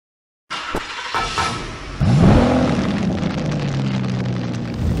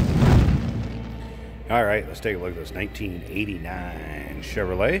All right, let's take a look at this 1989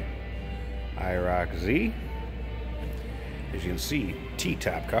 Chevrolet IROC Z. As you can see,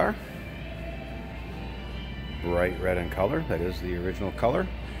 T-top car. Bright red in color. That is the original color.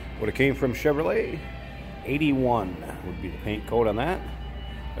 Would have came from Chevrolet. 81 would be the paint code on that.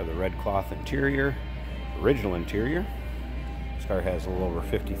 Got the red cloth interior. Original interior. This car has a little over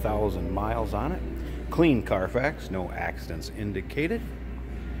 50,000 miles on it. Clean Carfax. No accidents indicated.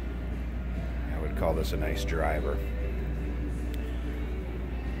 I would call this a nice driver.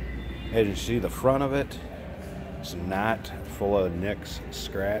 As you see, the front of it, it's not full of nicks,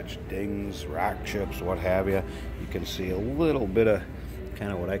 scratch, dings, rock chips, what have you. You can see a little bit of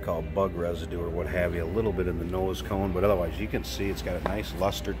kind of what I call bug residue or what have you, a little bit in the nose cone, but otherwise you can see it's got a nice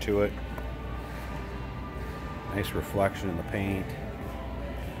luster to it. Nice reflection in the paint.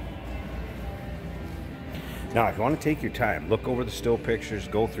 Now, if you want to take your time, look over the still pictures,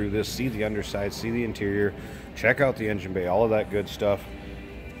 go through this, see the underside, see the interior, check out the engine bay, all of that good stuff.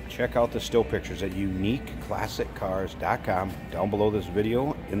 Check out the still pictures at uniqueclassiccars.com. Down below this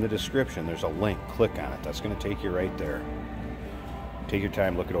video, in the description, there's a link. Click on it. That's going to take you right there. Take your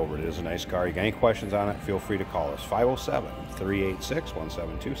time, look it over. It is a nice car. You got any questions on it, feel free to call us.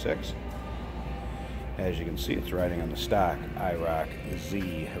 507-386-1726. As you can see, it's riding on the stock IROC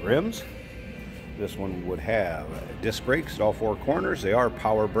Z rims. This one would have disc brakes at all four corners. They are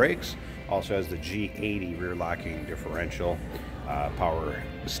power brakes. Also has the G80 rear locking differential, power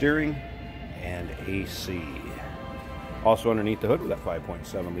steering, and AC. Also underneath the hood with that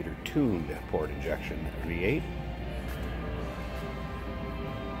 5.7 liter tuned port injection V8.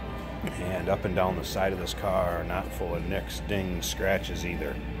 And up and down the side of this car, not full of nicks, dings, scratches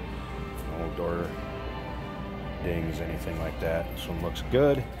either. No door dings, anything like that. This one looks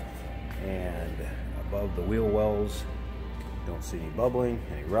good. And above the wheel wells, don't see any bubbling,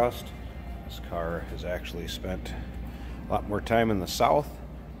 any rust. This car has actually spent a lot more time in the south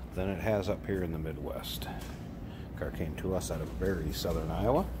than it has up here in the Midwest. The car came to us out of very southern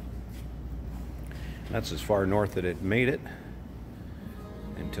Iowa. That's as far north that it made it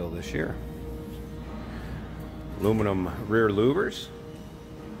until this year. Aluminum rear louvers.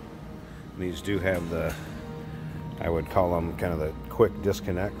 These do have the, I would call them kind of the quick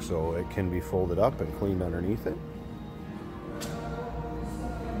disconnect, so it can be folded up and cleaned underneath it.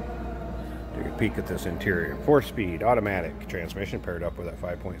 Take a peek at this interior. 4-speed automatic transmission paired up with that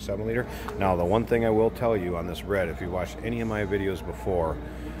 5.7 liter. Now, the one thing I will tell you on this red, if you watched any of my videos before,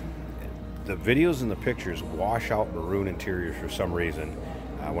 the videos and the pictures wash out maroon interiors for some reason.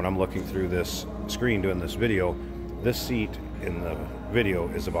 When I'm looking through this screen doing this video, this seat in the video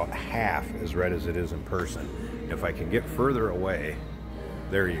is about half as red as it is in person. If I can get further away,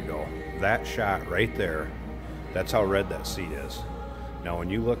 there you go. That shot right there, that's how red that seat is. Now when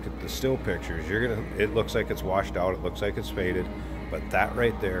you look at the still pictures, it looks like it's washed out, it looks like it's faded, but that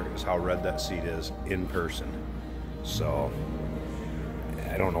right there is how red that seat is in person. So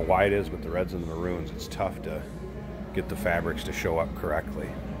I don't know why it is, but the reds and the maroons, it's tough to get the fabrics to show up correctly.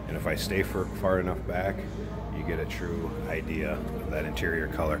 And if I stay far enough back, you get a true idea of that interior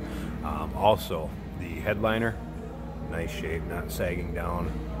color. Also, the headliner, nice shape, not sagging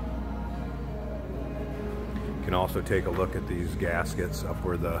down. You can also take a look at these gaskets up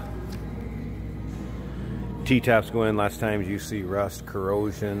where the T-tops go in. Lots of times you see rust,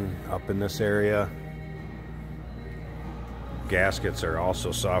 corrosion up in this area. Gaskets are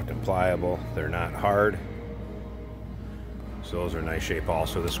also soft and pliable. They're not hard. So those are nice shape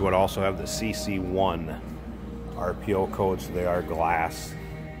also. This would also have the CC1 RPO code, so they are glass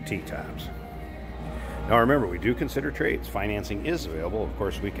T-tops. Now remember, we do consider trades. Financing is available. Of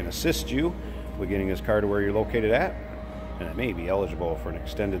course, we can assist you with getting this car to where you're located at, and it may be eligible for an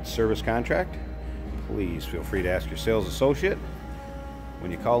extended service contract. Please feel free to ask your sales associate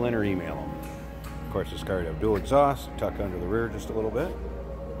when you call in or email them. Of course, this car would have dual exhaust, tuck under the rear just a little bit.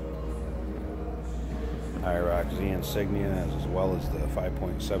 IROC Z insignia, as well as the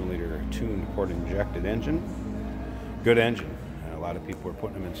 5.7 liter tuned port injected engine. Good engine. A lot of people were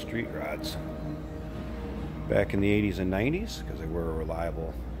putting them in street rods back in the 80s and 90s because they were a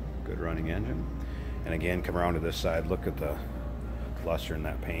reliable, good running engine. And again, come around to this side, look at the luster in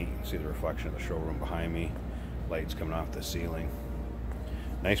that paint. You can see the reflection of the showroom behind me. Lights coming off the ceiling.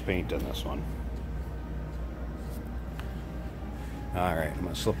 Nice paint on this one. Alright, I'm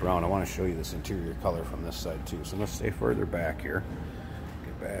going to slip around. I want to show you this interior color from this side too. So let's stay further back here.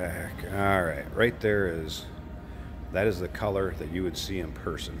 Get back. Alright, right there is, that is the color that you would see in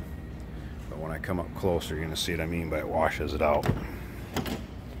person. But when I come up closer, you're going to see what I mean by it washes it out.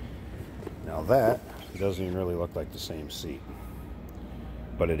 Now that doesn't even really look like the same seat.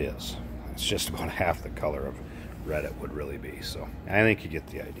 But it is. It's just about half the color of red it would really be. So I think you get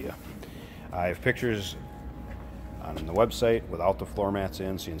the idea. I have pictures on the website without the floor mats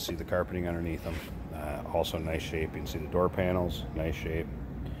in, so you can see the carpeting underneath them. Also nice shape. You can see the door panels, nice shape.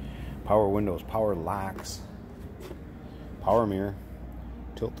 Power windows, power locks, power mirror,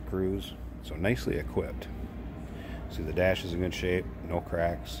 tilt the cruise. So nicely equipped. See the dash is in good shape, no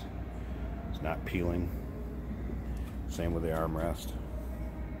cracks. It's not peeling. Same with the armrest.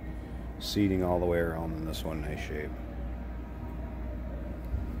 Seating all the way around in this one, nice shape.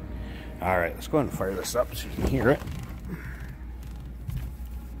 Alright, let's go ahead and fire this up so you can hear it.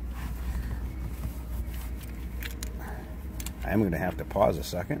 I am going to have to pause a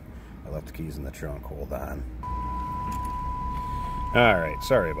second. I left the keys in the trunk. Hold on. Alright,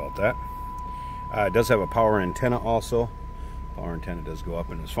 sorry about that. It does have a power antenna also. Power antenna does go up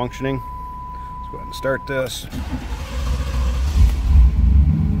and is functioning. Let's go ahead and start this.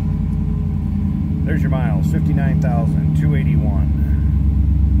 There's your miles,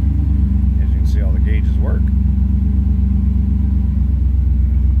 59,281. As you can see, all the gauges work.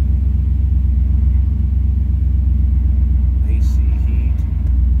 AC, heat,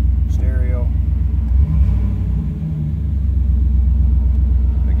 stereo.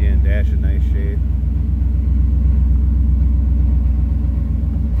 Again, dash in nice shape.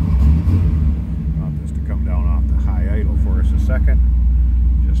 I want this to come down off the high idle for us a second.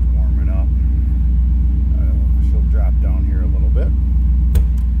 Just warming up. She'll drop down here a little bit.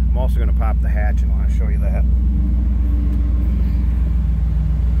 I'm also going to pop the hatch and I want to show you that.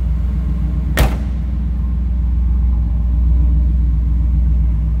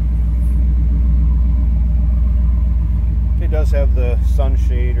 It does have the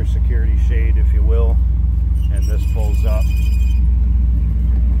sunshade or security shade, if you will, and this pulls up.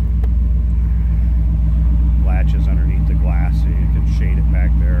 Latches underneath the glass so you can shade it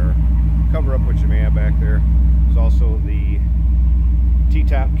back there, cover up what you may have back there. There's also the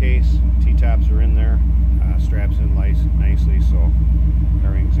T-top case. T-tops are in there, straps in nicely, so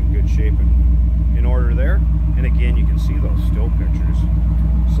everything's in good shape and in order there. And again, you can see those still pictures.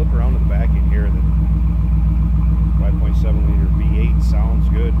 Slip around to the back in here. The 5.7 liter V8 sounds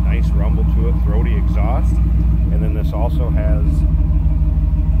good. Nice rumble to it, throaty exhaust. And then this also has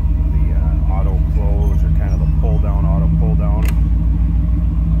the auto close, or kind of the pull down, auto pull down.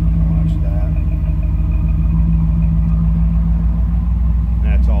 Watch that.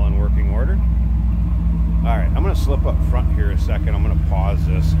 That's all in working order. Alright, I'm going to slip up front here a second. I'm going to pause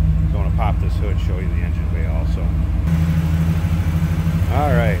this. I want to pop this hood, show you the engine bay also.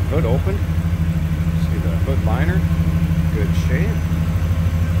 Alright, hood open. See the hood liner. Good shape.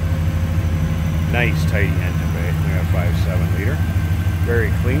 Nice tidy engine bay. We have 5.7 liter.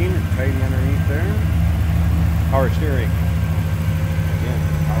 Very clean and tidy underneath there. Power steering. Again,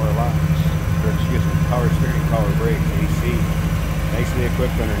 power locks. Or excuse me, power steering, power brakes, AC. Nicely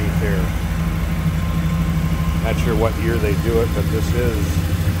equipped underneath there. Not sure what year they do it, but this is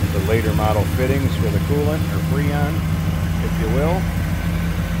the later model fittings for the coolant, or Freon, if you will,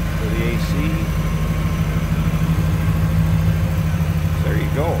 for the AC. There you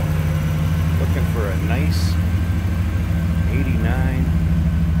go. Looking for a nice 89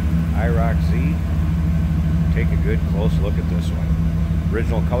 IROC Z. Take a good close look at this one.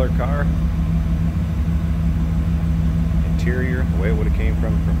 Original color car. Interior, the way it would have came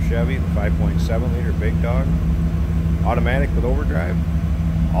from Chevy, the 5.7 liter big dog. Automatic with overdrive.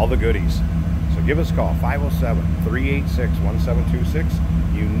 All the goodies. So give us a call, 507-386-1726,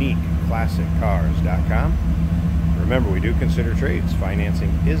 uniqueclassiccars.com. Remember, we do consider trades.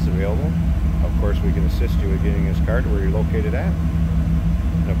 Financing is available. Of course, we can assist you with getting this car to where you're located at.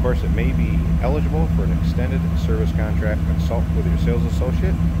 And of course, it may be eligible for an extended service contract. Consult with your sales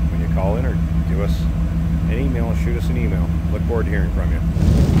associate when you call in, or give us an email, shoot us an email. Look forward to hearing from you.